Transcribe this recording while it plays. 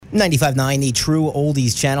95.9, the True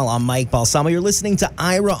Oldies channel. I'm Mike Balsamo. You're listening to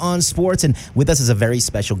Ira on Sports, and with us is a very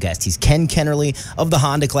special guest. He's Ken Kennerly of the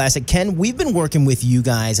Honda Classic. Ken, we've been working with you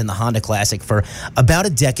guys in the Honda Classic for about a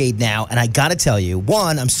decade now, and I got to tell you,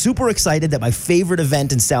 one, I'm super excited that my favorite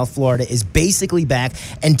event in South Florida is basically back,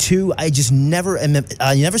 and two, I just never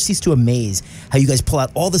cease to amaze how you guys pull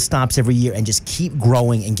out all the stops every year and just keep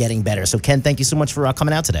growing and getting better. So, Ken, thank you so much for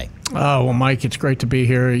coming out today. Oh, well, Mike, it's great to be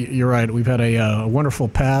here. You're right. We've had a wonderful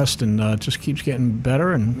past, and it just keeps getting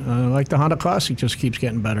better. And like the Honda Classic just keeps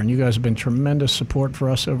getting better. And you guys have been tremendous support for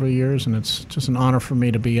us over the years, and it's just an honor for me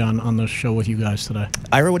to be on the show with you guys today.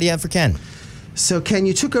 Ira, what do you have for Ken? So, Ken,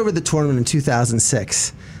 you took over the tournament in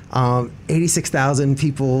 2006. 86,000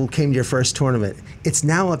 people came to your first tournament. It's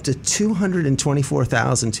now up to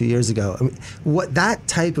 224,000 2 years ago. I mean, what that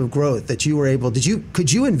type of growth that you were able,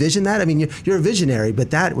 could you envision that? I mean, you're a visionary,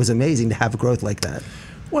 but that was amazing to have growth like that.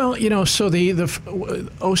 Well, so the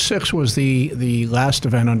 06 was the last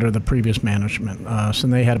event under the previous management. So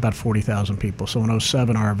they had about 40,000 people. So in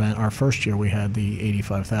 07, our first year, we had the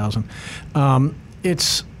 85,000.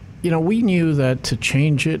 We knew that to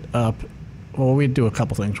change it up, well, we'd do a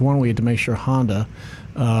couple things. One, we had to make sure Honda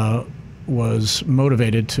was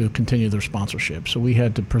motivated to continue their sponsorship. So we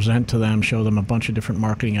had to present to them, show them a bunch of different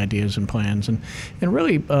marketing ideas and plans. And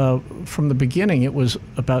really, from the beginning, it was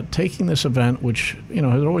about taking this event, which, had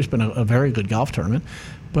always been a very good golf tournament,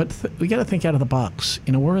 but we got to think out of the box.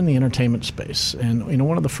 We're in the entertainment space. And,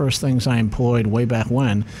 one of the first things I employed way back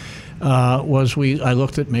when I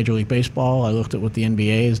looked at Major League Baseball, I looked at what the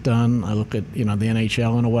NBA has done, I look at the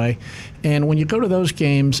NHL in a way, and when you go to those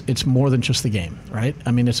games, it's more than just the game, right?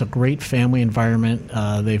 I mean, it's a great family environment.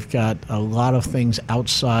 They've got a lot of things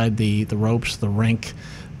outside the ropes, the rink,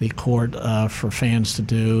 the court for fans to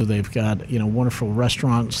do. They've got wonderful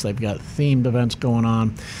restaurants. They've got themed events going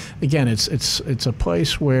on. Again, it's a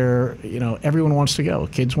place where everyone wants to go.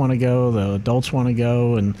 Kids want to go. The adults want to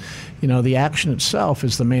go, and the action itself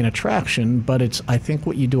is the main attraction. But it's I think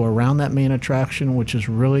what you do around that main attraction, which is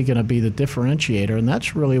really going to be the differentiator, and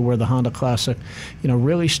that's really where the Honda Classic,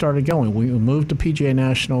 really started going. We moved to PGA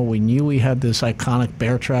National. We knew we had this iconic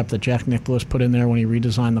bear trap that Jack Nicklaus put in there when he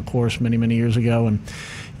redesigned the course many, many years ago, and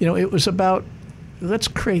it was about, let's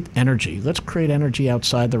create energy. Let's create energy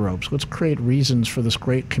outside the ropes. Let's create reasons for this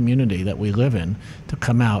great community that we live in to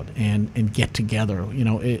come out and get together.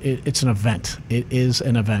 It's an event. It is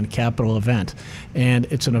an event, capital event. And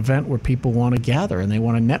it's an event where people want to gather and they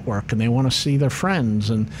want to network and they want to see their friends.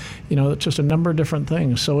 And, it's just a number of different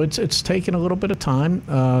things. So it's taken a little bit of time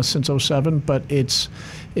since 07, but it's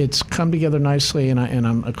come together nicely, and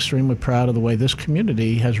I'm extremely proud of the way this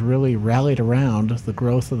community has really rallied around the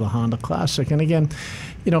growth of the Honda Classic. And again,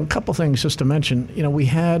 a couple things just to mention.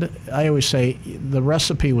 I always say the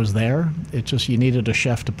recipe was there. It's just you needed a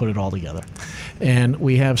chef to put it all together. And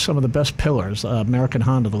we have some of the best pillars. American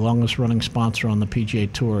Honda, the longest running sponsor on the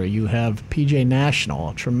PGA Tour. You have PGA National,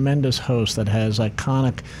 a tremendous host that has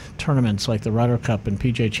iconic tournaments like the Ryder Cup and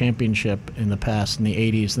PGA Championship in the past in the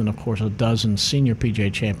 80s. Then, of course, a dozen senior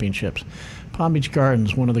PGA Championships. Palm Beach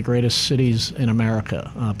Gardens, one of the greatest cities in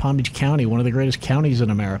America. Palm Beach County, one of the greatest counties in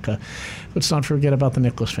America. Let's not forget about the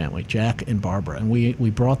Nicklaus family, Jack and Barbara. And we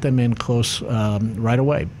brought them in close right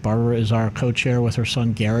away. Barbara is our co-chair with her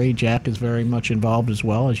son Gary. Jack is very much involved as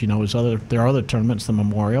well. As you know, there are other tournaments, the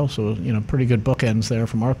Memorial, so pretty good bookends there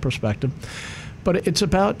from our perspective. But it's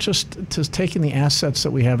about just taking the assets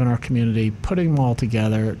that we have in our community, putting them all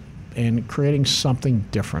together, and creating something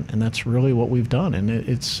different. And that's really what we've done. And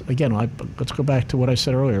it's, again, let's go back to what I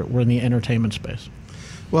said earlier. We're in the entertainment space.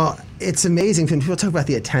 Well, it's amazing when people talk about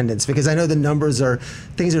the attendance, because I know the numbers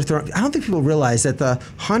things are thrown. I don't think people realize that the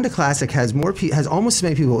Honda Classic has almost as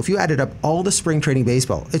many people. If you added up all the spring training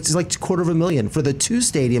baseball, it's like 250,000 for the two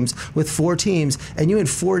stadiums with four teams, and you in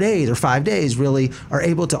 4 days or 5 days really are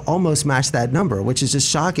able to almost match that number, which is just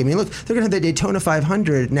shocking. I mean, look, they're going to have the Daytona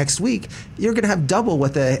 500 next week. You're going to have double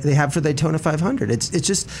what they have for the Daytona 500.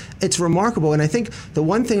 It's remarkable. And I think the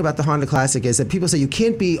one thing about the Honda Classic is that people say you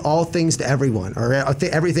can't be all things to everyone, or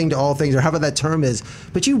everything to all things, or however that term is,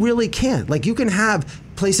 but you really can't. Like, you can have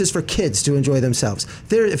places for kids to enjoy themselves.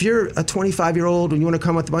 If you're a 25-year-old and you want to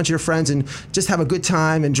come with a bunch of your friends and just have a good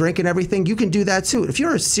time and drink and everything, you can do that too. If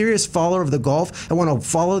you're a serious follower of the golf and want to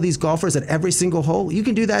follow these golfers at every single hole, you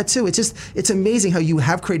can do that too. It's amazing how you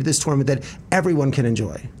have created this tournament that everyone can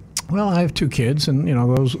enjoy. Well, I have two kids, and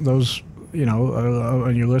those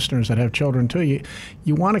and your listeners that have children too,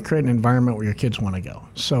 you want to create an environment where your kids want to go.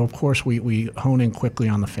 So of course we hone in quickly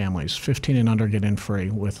on the families. 15 and under get in free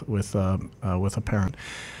with a parent.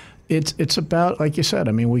 It's about, like you said,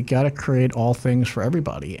 I mean, we got to create all things for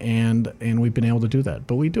everybody, and we've been able to do that.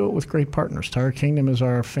 But we do it with great partners. Tire Kingdom is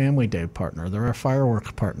our family day partner. They're our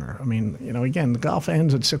fireworks partner. I mean, again, the golf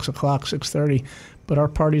ends at 6 o'clock, 6:30, but our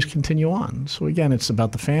parties continue on. So again, it's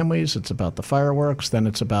about the families, it's about the fireworks, then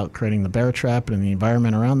it's about creating the bear trap and the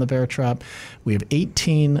environment around the bear trap. We have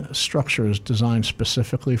 18 structures designed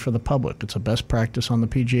specifically for the public. It's a best practice on the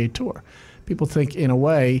PGA Tour. People think, in a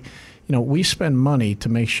way, we spend money to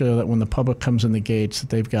make sure that when the public comes in the gates that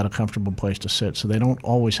they've got a comfortable place to sit, so they don't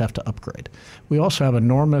always have to upgrade. We also have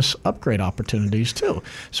enormous upgrade opportunities too.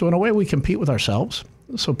 So in a way, we compete with ourselves.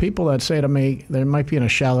 So people that say to me, they might be in a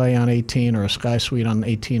chalet on 18 or a sky suite on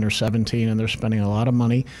 18 or 17, and they're spending a lot of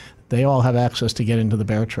money, they all have access to get into the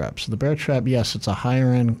bear trap. So the bear trap, yes, it's a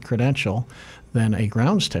higher end credential than a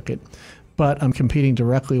grounds ticket, but I'm competing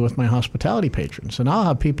directly with my hospitality patrons. And I'll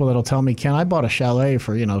have people that'll tell me, Ken, I bought a chalet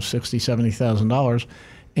for, $60,000, $70,000,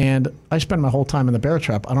 and I spend my whole time in the bear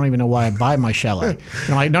trap. I don't even know why I buy my chalet.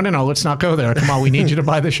 No, let's not go there. Come on, we need you to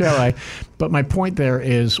buy the chalet. But my point there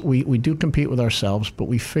is we do compete with ourselves, but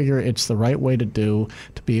we figure it's the right way to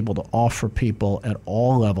be able to offer people at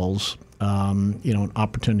all levels an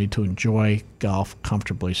opportunity to enjoy golf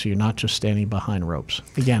comfortably, so you're not just standing behind ropes.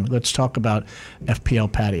 Again, let's talk about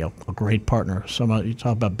FPL Patio, a great partner. You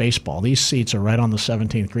talk about baseball. These seats are right on the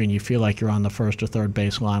 17th green. You feel like you're on the first or third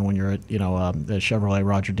base line when you're at the Chevrolet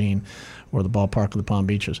Roger Dean or the ballpark of the Palm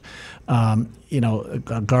Beaches.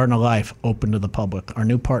 Garden of Life, open to the public. Our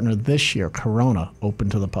new partner this year, Corona,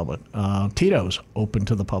 open to the public. Tito's, open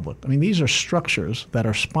to the public. I mean, these are structures that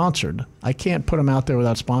are sponsored. I can't put them out there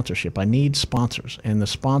without sponsorship. I need sponsors, and the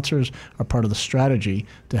sponsors are part of the strategy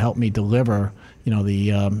to help me deliver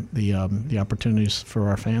the opportunities for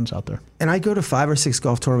our fans out there. And I go to 5 or 6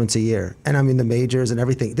 golf tournaments a year, and I'm in the majors and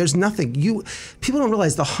everything. There's nothing. People don't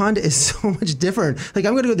realize the Honda is so much different. Like,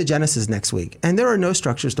 I'm going to go to the Genesis next week, and there are no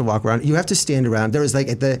structures to walk around. You have to stand around. There is, like,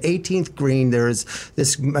 at the 18th green, there is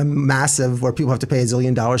this massive where people have to pay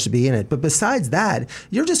 $1 zillion to be in it. But besides that,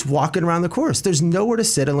 you're just walking around the course. There's nowhere to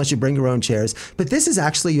sit unless you bring your own chairs. But this is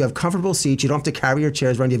actually, you have comfortable seats. You don't have to carry your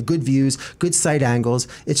chairs around. You have good views, good sight angles.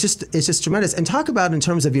 It's just tremendous. And talk about, in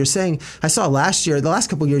terms of, you're saying, I saw last year, the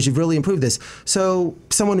last couple of years, you've really improved this. So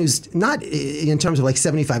someone who's not, in terms of like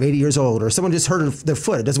 75, 80 years old, or someone just hurt their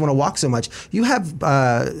foot, doesn't want to walk so much, you have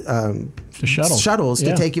the shuttles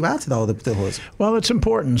to take you out to all the holes. Well, it's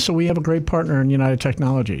important. So we have a great partner in United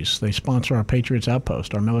Technologies. They sponsor our Patriots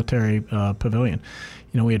Outpost, our military pavilion.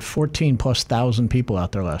 We had 14,000+ people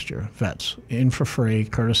out there last year, vets, in for free,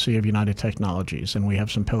 courtesy of United Technologies, and we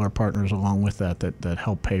have some pillar partners along with that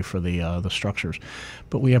help pay for the structures.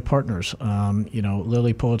 But we have partners.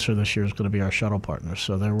 Lily Pulitzer this year is going to be our shuttle partner,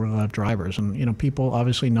 so there we'll have drivers, and people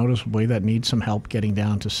obviously noticeably that need some help getting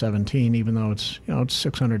down to 17, even though it's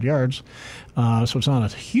 600 yards, so it's not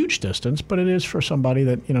a huge distance, but it is for somebody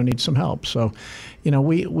that needs some help. So,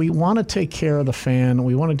 we want to take care of the fan.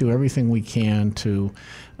 We want to do everything we can to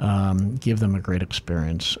give them a great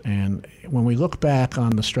experience. And when we look back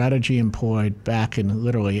on the strategy employed back in,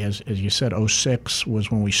 literally, as you said, 06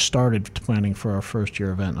 was when we started planning for our first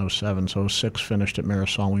year event in 07. So 06 finished at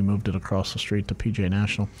Marisol, and we moved it across the street to PGA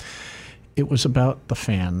National. It was about the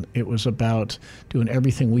fan. It was about doing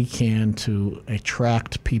everything we can to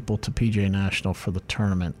attract people to PGA National for the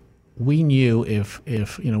tournament. We knew if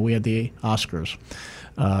we had the Oscars,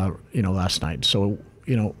 last night. So,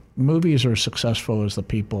 movies are as successful as the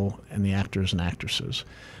people and the actors and actresses.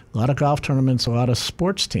 A lot of golf tournaments, a lot of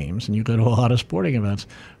sports teams, and you go to a lot of sporting events,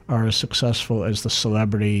 are as successful as the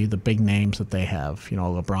celebrity, the big names that they have,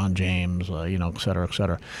 LeBron James, et cetera, et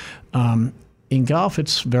cetera. In golf,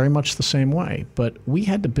 it's very much the same way, but we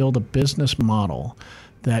had to build a business model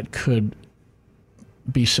that could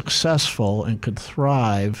be successful and could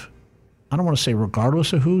thrive, I don't want to say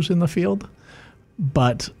regardless of who's in the field,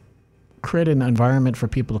 but create an environment for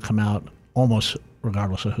people to come out almost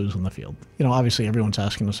regardless of who's in the field. Obviously everyone's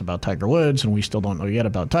asking us about Tiger Woods, and we still don't know yet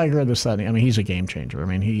about Tiger, this, that. I mean, he's a game changer. I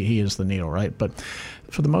mean, he is the needle, right? But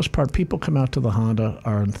for the most part, people come out to the Honda.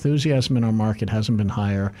 Our enthusiasm in our market hasn't been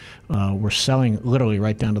higher. We're selling literally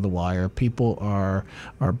right down to the wire. People are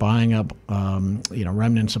buying up,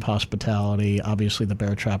 remnants of hospitality. Obviously, the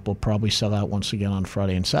Bear Trap will probably sell out once again on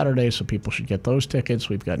Friday and Saturday, so people should get those tickets.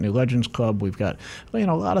 We've got New Legends Club. We've got a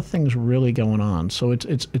lot of things really going on. So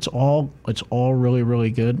it's all really really, really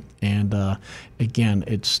good. And again,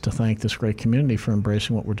 it's to thank this great community for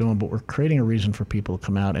embracing what we're doing, but we're creating a reason for people to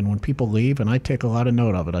come out. And when people leave, and I take a lot of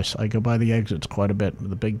note of it, I go by the exits quite a bit,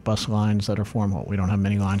 the big bus lines that are formed. Well, we don't have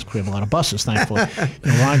many lines because we have a lot of buses, thankfully.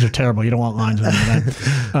 Lines are terrible. You don't want lines in the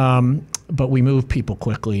event. But we move people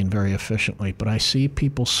quickly and very efficiently. But I see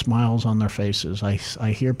people's smiles on their faces. I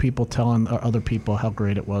hear people telling other people how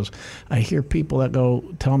great it was. I hear people that go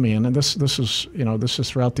tell me, and this is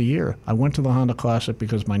throughout the year. I went to the Honda Classic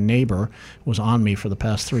because my neighbor was on me for the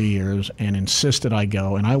past 3 years and insisted I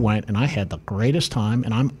go, and I went, and I had the greatest time,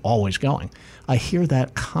 and I'm always going. I hear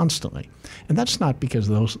that constantly, and that's not because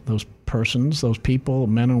those people,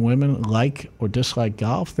 men and women, like or dislike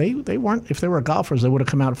golf. They weren't. If they were golfers, they would have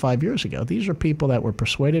come out 5 years ago. These are people that were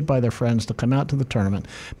persuaded by their friends to come out to the tournament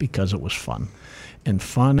because it was fun. And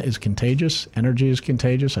fun is contagious. Energy is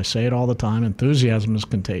contagious. I say it all the time. Enthusiasm is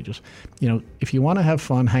contagious. If you want to have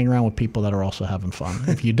fun, hang around with people that are also having fun.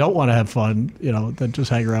 If you don't want to have fun, then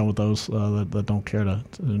just hang around with those that don't care to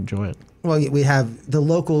enjoy it. Well, we have the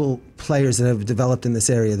local players that have developed in this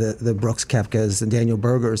area, the Brooks Koepkas and Daniel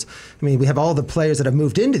Bergers. I mean, we have all the players that have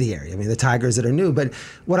moved into the area. I mean, the Tigers that are new. But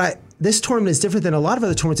this tournament is different than a lot of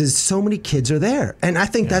other tournaments is so many kids are there. And I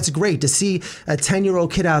think that's great to see a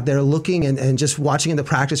 10-year-old kid out there looking and just watching in the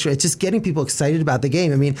practice. It's just getting people excited about the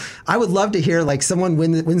game. I mean, I would love to hear like someone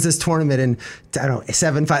wins this tournament in, I don't know,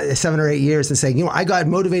 7 or 8 years and saying, I got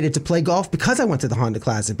motivated to play golf because I went to the Honda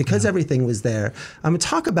Classic, because everything was there.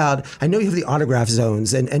 Talk about, I know you have the autograph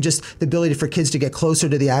zones and just the ability for kids to get closer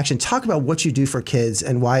to the action. Talk about what you do for kids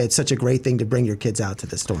and why it's such a great thing to bring your kids out to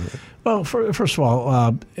this tournament. Well, first of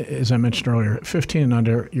all, as I mentioned earlier, 15 and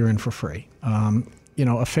under, you're in for free.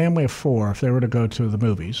 A family of 4, if they were to go to the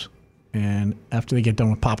movies, and after they get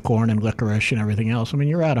done with popcorn and licorice and everything else,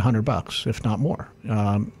 you're out $100, if not more.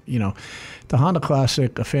 The Honda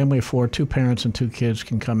Classic, a family of 4, 2 parents and 2 kids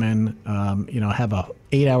can come in, have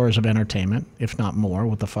 8 hours of entertainment, if not more,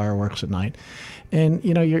 with the fireworks at night. And,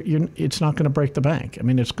 it's not going to break the bank.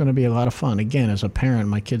 It's going to be a lot of fun. Again, as a parent,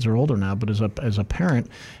 my kids are older now, but as a parent,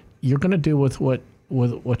 you're going to do with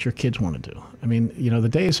what your kids want to do. The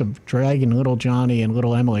days of dragging little Johnny and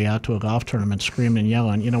little Emily out to a golf tournament screaming and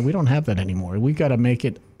yelling, we don't have that anymore. We've got to make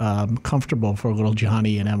it comfortable for little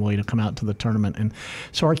Johnny and Emily to come out to the tournament. And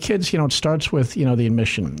so our kids, it starts with, the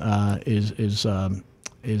admission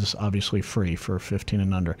is obviously free for 15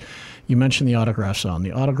 and under. You mentioned the autograph zone.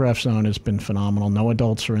 The autograph zone has been phenomenal. No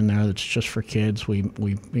adults are in there. It's just for kids. We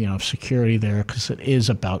have security there because it is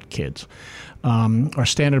about kids. Our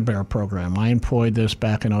standard bearer program, I employed this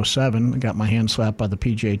back in 2007. I got my hand slapped by the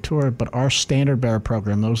PGA Tour, but our standard bearer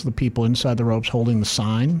program, those are the people inside the ropes holding the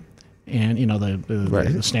sign and,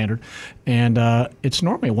 the standard. And it's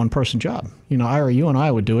normally a one-person job. Ira, you and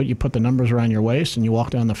I would do it. You put the numbers around your waist and you walk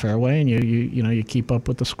down the fairway and you keep up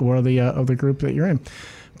with the score of the group that you're in.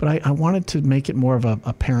 But I wanted to make it more of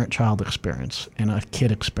a parent-child experience and a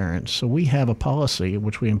kid experience. So we have a policy,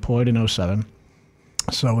 which we employed in 2007.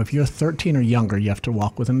 So if you're 13 or younger, you have to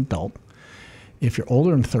walk with an adult. If you're older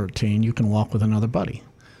than 13, you can walk with another buddy.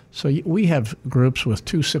 So we have groups with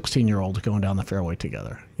 2 16-year-olds going down the fairway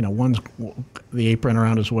together. One's the apron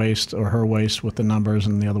around his waist or her waist with the numbers,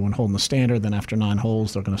 and the other one holding the standard. Then after 9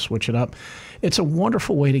 holes, they're going to switch it up. It's a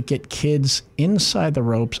wonderful way to get kids inside the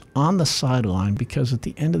ropes on the sideline because at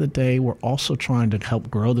the end of the day, we're also trying to help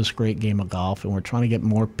grow this great game of golf, and we're trying to get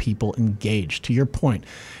more people engaged. To your point,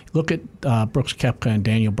 look at Brooks Koepka and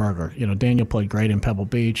Daniel Berger. Daniel played great in Pebble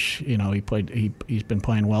Beach. He's been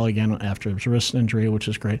playing well again after his wrist injury, which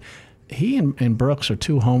is great. He and Brooks are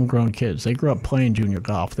 2 homegrown kids. They grew up playing junior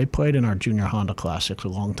golf. They played in our junior Honda Classics a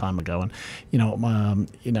long time ago, and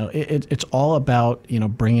it's all about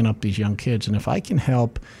bringing up these young kids. And if I can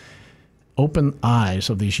help open eyes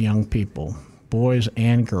of these young people, boys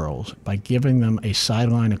and girls, by giving them a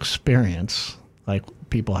sideline experience like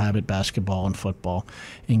people have at basketball and football,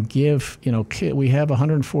 and give we have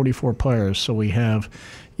 144 players, so we have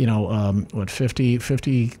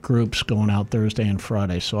 50 groups going out Thursday and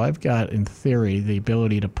Friday. So I've got, in theory, the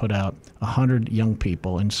ability to put out 100 young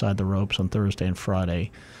people inside the ropes on Thursday and Friday,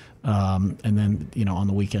 and then on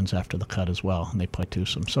the weekends after the cut as well, and they play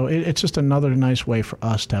twosome. So it's just another nice way for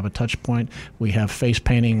us to have a touch point. We have face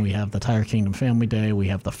painting, we have the Tiger Kingdom Family Day, we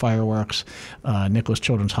have the fireworks. Nicholas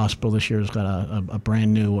Children's Hospital this year has got a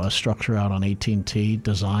brand new structure out on AT&T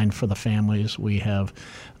designed for the families. We have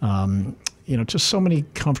just so many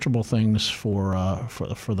comfortable things for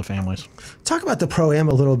the families. Talk about the Pro-Am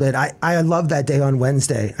a little bit. I love that day on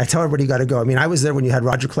Wednesday. I tell everybody you got to go. I mean, I was there when you had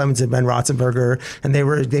Roger Clemens and Ben Rotzenberger, and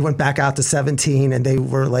they went back out to 17, and they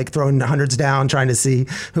were like throwing hundreds down, trying to see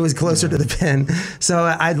who was closer to the pin. So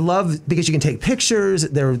I love, because you can take pictures.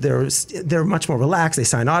 They're much more relaxed. They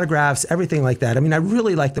sign autographs, everything like that. I mean, I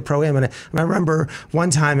really like the Pro-Am, and I remember one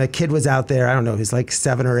time a kid was out there. I don't know, he was like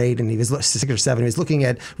 7 or 8, and he was 6 or 7. He was looking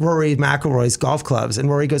at Rory McIlroy's golf clubs, and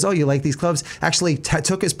Rory goes, "Oh, you like these clubs?" Actually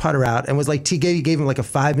took his putter out and was like, he gave him like a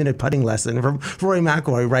 5-minute putting lesson from Rory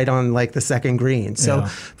McIlroy right on like the second green. So,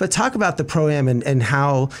 but talk about the Pro-Am and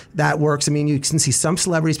how that works. I mean, you can see some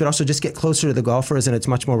celebrities, but also just get closer to the golfers, and it's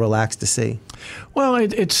much more relaxed to see. Well,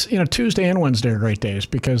 it's Tuesday and Wednesday are great days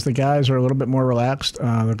because the guys are a little bit more relaxed.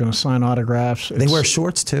 They're going to sign autographs. They wear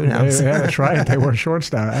shorts too now. Yeah, that's right. They wear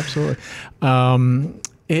shorts now. Absolutely.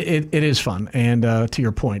 It is fun, and to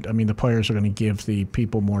your point, I mean, the players are going to give the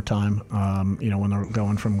people more time, when they're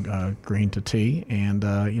going from green to tee, and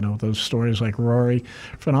those stories like Rory,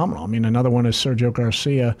 phenomenal. I mean, another one is Sergio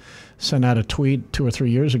Garcia sent out a tweet 2 or 3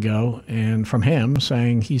 years ago, and from him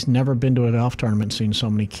saying he's never been to a golf tournament, seen so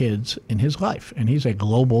many kids in his life, and he's a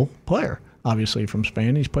global player. Obviously from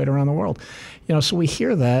Spain, he's played around the world. So we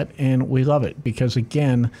hear that and we love it because,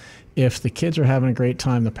 again, if the kids are having a great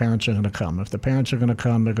time, the parents are going to come. If the parents are going to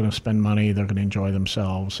come, they're going to spend money, they're going to enjoy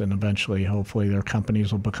themselves, and eventually, hopefully, their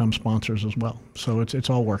companies will become sponsors as well. So it's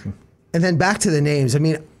all working. And then back to the names. I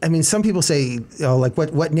mean, some people say, like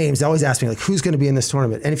what names? They always ask me, like, who's going to be in this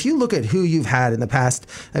tournament? And if you look at who you've had in the past,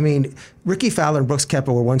 I mean, Ricky Fowler and Brooks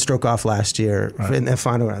Koepka were 1 stroke off last year in the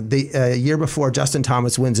final round. The year before, Justin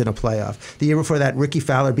Thomas wins in a playoff. The year before that, Ricky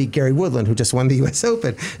Fowler beat Gary Woodland, who just won the U.S.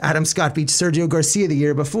 Open. Adam Scott beat Sergio Garcia the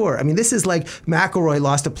year before. I mean, this is like McIlroy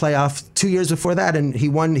lost a playoff 2 years before that, and he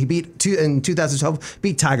beat in 2012,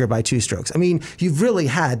 beat Tiger by 2 strokes. I mean, you've really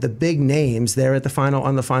had the big names there at the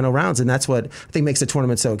final rounds, and that's what I think makes the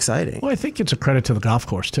tournament so exciting. Well, I think it's a credit to the golf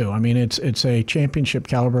course too. I mean, it's a championship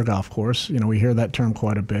caliber golf course. We hear that term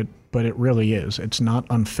quite a bit, but it really is. It's not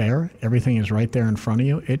unfair. Everything is right there in front of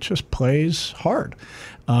you. It just plays hard.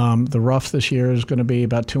 The rough this year is going to be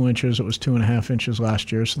about 2 inches. It was 2.5 inches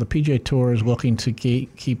last year. So the PGA Tour is looking to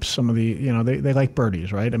keep some of the, they like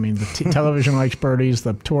birdies, right? I mean, the television likes birdies,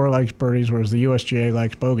 the Tour likes birdies, whereas the USGA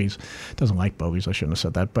likes bogeys. Doesn't like bogeys. I shouldn't have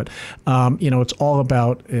said that. But, it's all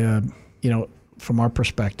about, from our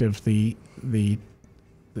perspective, the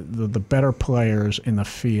better players in the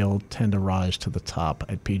field tend to rise to the top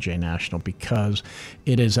at PGA National because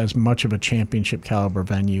it is as much of a championship caliber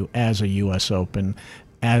venue as a U.S. Open,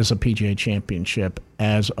 as a PGA Championship,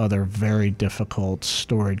 as other very difficult,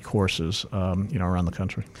 storied courses, around the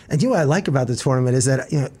country. And what I like about the tournament is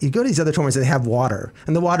that, you go to these other tournaments and they have water,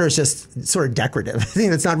 and the water is just sort of decorative.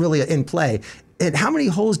 It's not really in play. And how many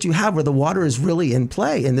holes do you have where the water is really in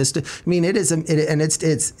play in this? I mean, it is, and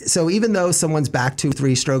it's so even though someone's back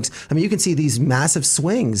 2-3 strokes, I mean, you can see these massive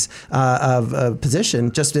swings of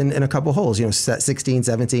position just in a couple holes, 16,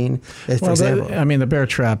 17, for example. The Bear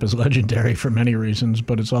Trap is legendary for many reasons,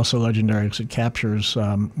 but it's also legendary because it captures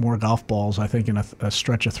more golf balls, I think, in a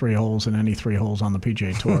stretch of 3 holes than any 3 holes on the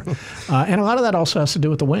PGA Tour. And a lot of that also has to do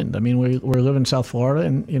with the wind. I mean, we live in South Florida,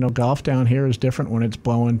 and, golf down here is different when it's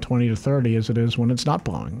blowing 20 to 30 as it is when it's not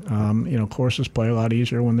blowing. Courses play a lot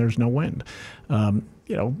easier when there's no wind.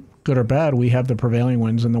 Good or bad, we have the prevailing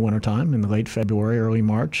winds in the wintertime, in the late February, early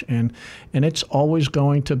March, and it's always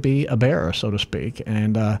going to be a bear, so to speak.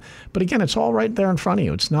 And but again, it's all right there in front of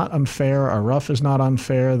you. It's not unfair. Our rough is not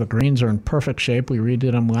unfair. The greens are in perfect shape. We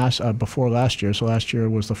redid them before last year, so last year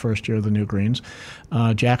was the first year of the new greens.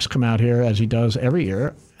 Jack's come out here, as he does every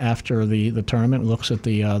year, after the tournament, looks at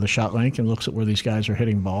the shot link and looks at where these guys are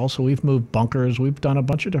hitting balls. So we've moved bunkers. We've done a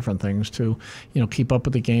bunch of different things to, keep up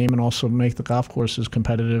with the game and also make the golf course as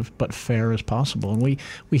competitive but fair as possible. And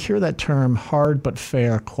we hear that term hard but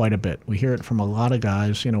fair quite a bit. We hear it from a lot of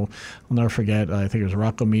guys. I'll never forget, I think it was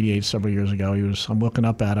Rocco Mediate several years ago. I'm looking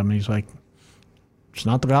up at him and he's like, it's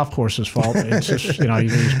not the golf course's fault. It's just, he's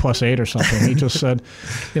 +8 or something. He just said,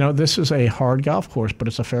 this is a hard golf course, but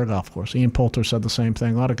it's a fair golf course. Ian Poulter said the same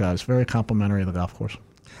thing. A lot of guys, very complimentary of the golf course.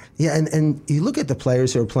 Yeah, and you look at the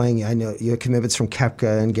players who are playing. I know you have commitments from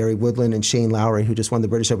Koepka and Gary Woodland and Shane Lowry, who just won the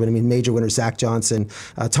British Open. I mean, major winners, Zach Johnson,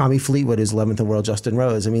 Tommy Fleetwood, who's 11th in the world, Justin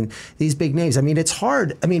Rose. I mean, these big names. I mean, it's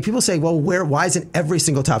hard. I mean, people say, well, why isn't every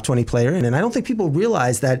single top 20 player in? And I don't think people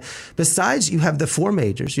realize that besides you have the 4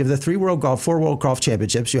 majors, you have the 4 World Golf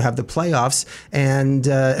Championships, you have the playoffs and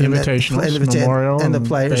Invitationals, Memorial, and the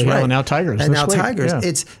players, right? And now Tigers. And now Tigers.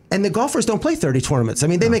 Yeah. And the golfers don't play 30 tournaments. I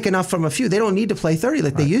mean, they make enough from a few. They don't need to play 30.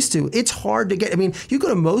 Like they used to, it's hard to get. I mean, you go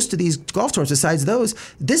to most of these golf tournaments besides those,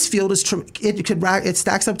 this field is it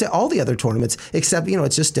stacks up to all the other tournaments, except,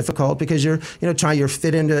 it's just difficult because you're trying to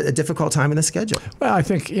fit into a difficult time in the schedule. Well, I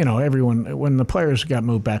think, everyone, when the players got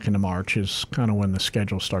moved back into March is kind of when the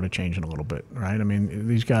schedule started changing a little bit, right? I mean,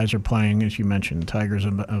 these guys are playing, as you mentioned, Tiger's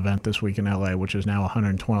event this week in LA, which is now a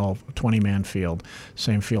 20-man field,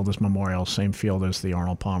 same field as Memorial, same field as the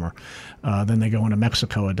Arnold Palmer. Then they go into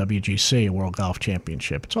Mexico at WGC, a World Golf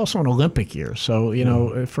Championship. It's also an Olympic year,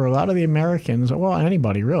 so for a lot of the Americans, well,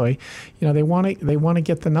 anybody really, they want to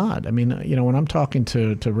get the nod. I mean, when I'm talking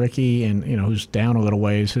to Ricky and who's down a little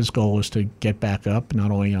ways, his goal is to get back up,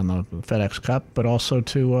 not only on the FedEx Cup, but also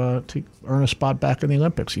to earn a spot back in the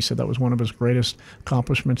Olympics. He said that was one of his greatest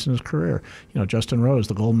accomplishments in his career. Justin Rose,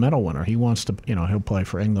 the gold medal winner, he wants to, he'll play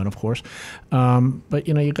for England, of course. But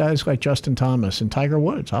you guys like Justin Thomas and Tiger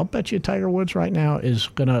Woods. I'll bet you Tiger Woods right now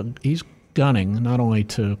he's gunning not only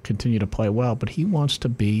to continue to play well, but he wants to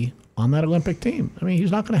be on that Olympic team. I mean,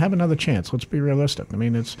 he's not going to have another chance. Let's be realistic. I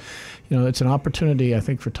mean, it's an opportunity, I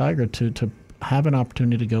think, for Tiger to have an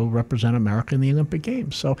opportunity to go represent America in the Olympic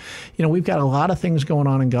Games. So, we've got a lot of things going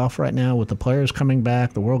on in golf right now with the players coming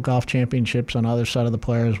back, the World Golf Championships on the other side of the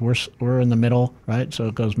players. We're in the middle, right? So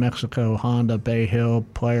it goes Mexico, Honda, Bay Hill,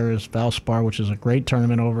 Players, Valspar, which is a great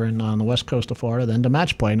tournament over on the west coast of Florida, then to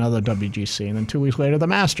match play, another WGC, and then 2 weeks later, the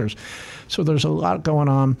Masters. So there's a lot going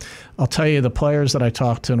on. I'll tell you, the players that I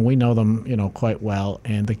talked to, and we know them, quite well,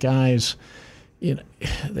 and the guys,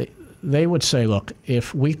 they would say, look,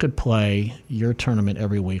 if we could play your tournament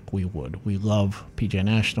every week, we would. We love PGA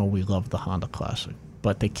National. We love the Honda Classic.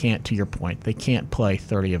 But they can't, to your point, they can't play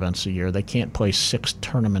 30 events a year. They can't play 6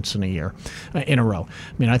 tournaments in a row.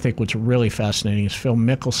 I mean, I think what's really fascinating is Phil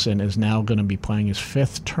Mickelson is now going to be playing his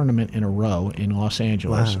 5th tournament in a row in Los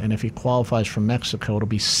Angeles. Wow. And if he qualifies from Mexico, it'll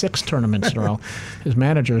be 6 tournaments in a row. His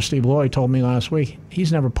manager, Steve Lloyd, told me last week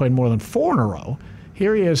he's never played more than 4 in a row.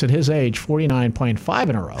 Here he is at his age, 49, playing 5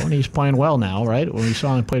 in a row, and he's playing well now, right? Well, we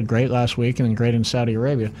saw him played great last week and then great in Saudi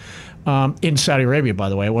Arabia. In Saudi Arabia, by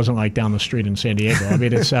the way, it wasn't like down the street in San Diego. I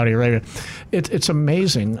mean, it's Saudi Arabia. It's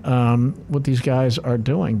amazing what these guys are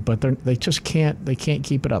doing, but they just can't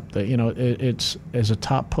keep it up. It's as a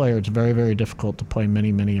top player, it's very, very difficult to play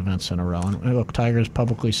many, many events in a row. And look, Tiger's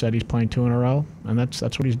publicly said he's playing 2 in a row, and that's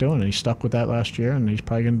what he's doing. And he stuck with that last year, and he's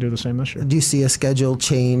probably going to do the same this year. Do you see a schedule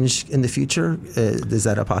change in the future? Is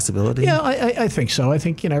that a possibility? Yeah, I think so. I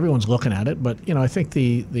think everyone's looking at it, but I think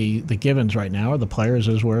the givens right now are the players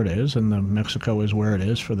is where it is, and the Mexico is where it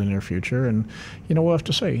is for the near future, and we'll have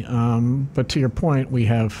to see. But to your point, we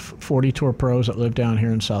have 40 tour pros that live down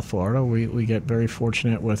here in South Florida. We get very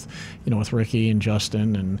fortunate with with Ricky and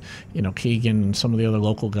Justin and Keegan and some of the other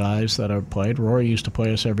local guys that have played. Rory used to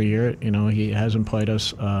play us every year. He hasn't played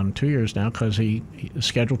us 2 years now because the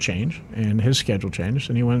schedule changed and his schedule changed,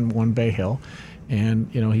 and he won Bay Hill. And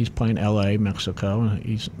he's playing L.A., Mexico, and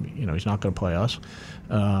he's not going to play us,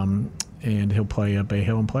 and he'll play Bay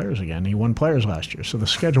Hill and Players again. He won Players last year, so the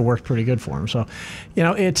schedule worked pretty good for him. So,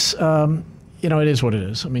 it's it is what it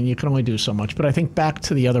is. I mean, you can only do so much. But I think back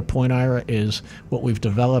to the other point, Ira, is what we've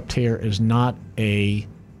developed here is not an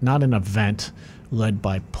event led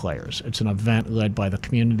by players. It's an event led by the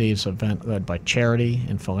community. It's an event led by charity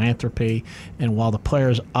and philanthropy. And while the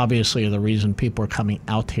players obviously are the reason people are coming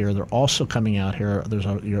out here, they're also coming out here. There's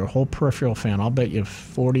your whole peripheral fan. I'll bet you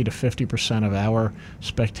 40 to 50% of our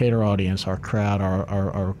spectator audience, our crowd,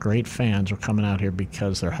 our great fans are coming out here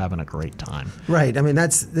because they're having a great time. Right. I mean,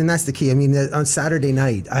 that's the key. I mean, on Saturday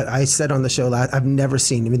night, I said on the show, I've never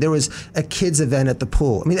seen. I mean, there was a kids event at the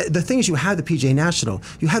pool. I mean, the thing is, you have the PGA National.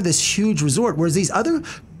 You have this huge resort, whereas these other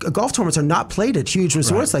golf tournaments are not played at huge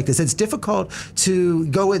resorts like this. It's difficult to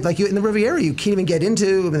go with, like in the Riviera, you can't even get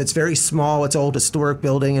into. I mean, it's very small. It's an old historic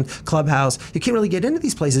building and clubhouse. You can't really get into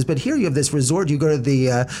these places. But here you have this resort. You go to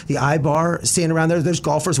the I-Bar, stand around there. There's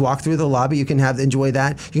golfers walk through the lobby. You can enjoy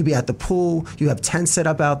that. You can be at the pool. You have tents set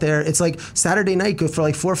up out there. It's like Saturday night, go for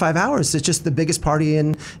like 4 or 5 hours. It's just the biggest party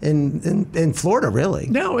in Florida, really.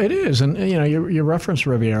 No, it is. And you referenced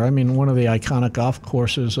Riviera. I mean, one of the iconic golf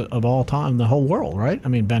courses of all time, the whole world, right? I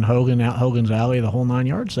mean, Ben Hogan, Hogan's Alley, the whole 9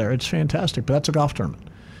 yards there. It's fantastic, but that's a golf tournament.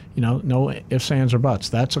 No ifs, ands, or buts.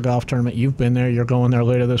 That's a golf tournament. You've been there. You're going there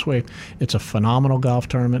later this week. It's a phenomenal golf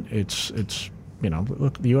tournament. It's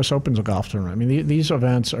look, the U.S. Open's a golf tournament. I mean, these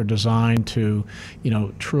events are designed to,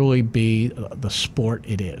 truly be the sport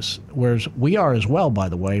it is. Whereas we are as well, by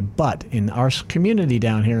the way, but in our community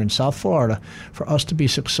down here in South Florida, for us to be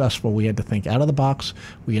successful, we had to think out of the box.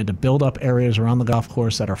 We had to build up areas around the golf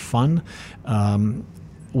course that are fun.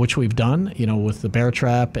 which we've done, with the Bear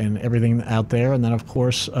Trap and everything out there. And then, of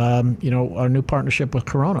course, our new partnership with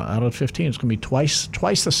Corona out of 15. It's going to be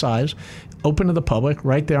twice the size, open to the public,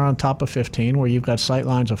 right there on top of 15, where you've got sight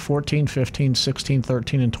lines of 14, 15, 16,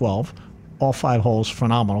 13, and 12. All 5 holes,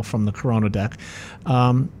 phenomenal from the Corona deck.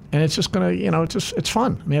 And it's just going to, it's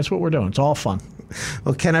fun. I mean, that's what we're doing. It's all fun.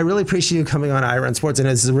 Well, Ken, I really appreciate you coming on Ira on Sports. I know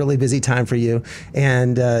this is a really busy time for you,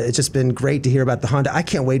 and it's just been great to hear about the Honda. I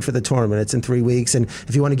can't wait for the tournament. It's in 3 weeks, and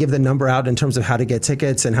if you want to give the number out in terms of how to get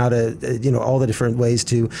tickets and how to, all the different ways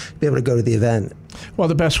to be able to go to the event. Well,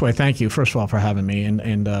 the best way, thank you, first of all, for having me.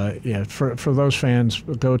 And for those fans,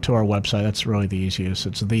 go to our website. That's really the easiest.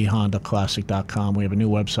 It's thehondaclassic.com. We have a new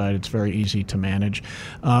website. It's very easy to manage.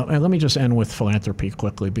 And let me just end with philanthropy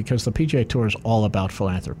quickly, because the PGA Tour is all about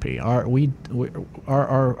philanthropy. Our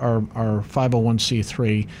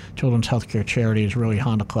 501c3 children's healthcare charity is really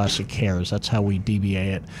Honda Classic Cares. That's how we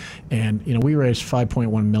DBA it. And, we raised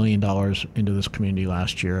 $5.1 million into this community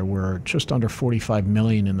last year. We're just under $45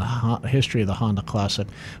 million in the history of the Honda Classic.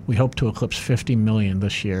 We hope to eclipse $50 million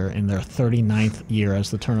this year in their 39th year as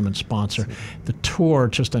the tournament sponsor. The tour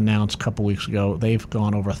just announced a couple weeks ago they've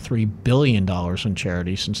gone over $3 billion in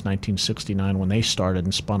charity since 1969 when they started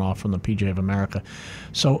and spun off from the PGA of America.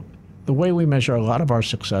 So the way we measure a lot of our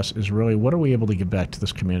success is really what are we able to give back to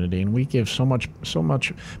this community, and we give so much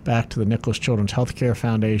back to the Nicholas Children's Healthcare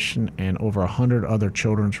Foundation and over 100 other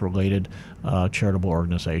children's related charitable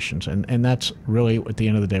organizations, and that's really at the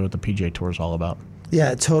end of the day what the PGA Tour is all about.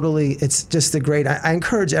 Yeah, totally. It's just a great. I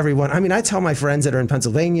encourage everyone. I mean, I tell my friends that are in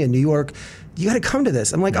Pennsylvania, New York, you got to come to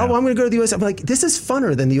this. I'm like, oh, I'm going to go to the U.S. I'm like, this is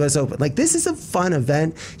funner than the U.S. Open. Like, this is a fun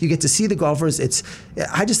event. You get to see the golfers.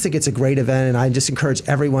 I just think it's a great event, and I just encourage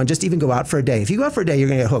everyone, just even go out for a day. If you go out for a day, you're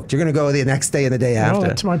going to get hooked. You're going to go the next day and the day after.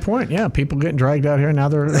 That's my point. Yeah, people getting dragged out here now.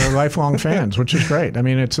 They're lifelong fans, which is great. I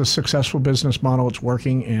mean, it's a successful business model. It's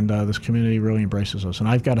working, and this community really embraces us. And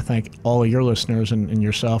I've got to thank all of your listeners and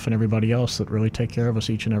yourself and everybody else that really take care of us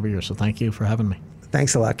each and every year. So thank you for having me.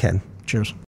 Thanks a lot, Ken. Cheers.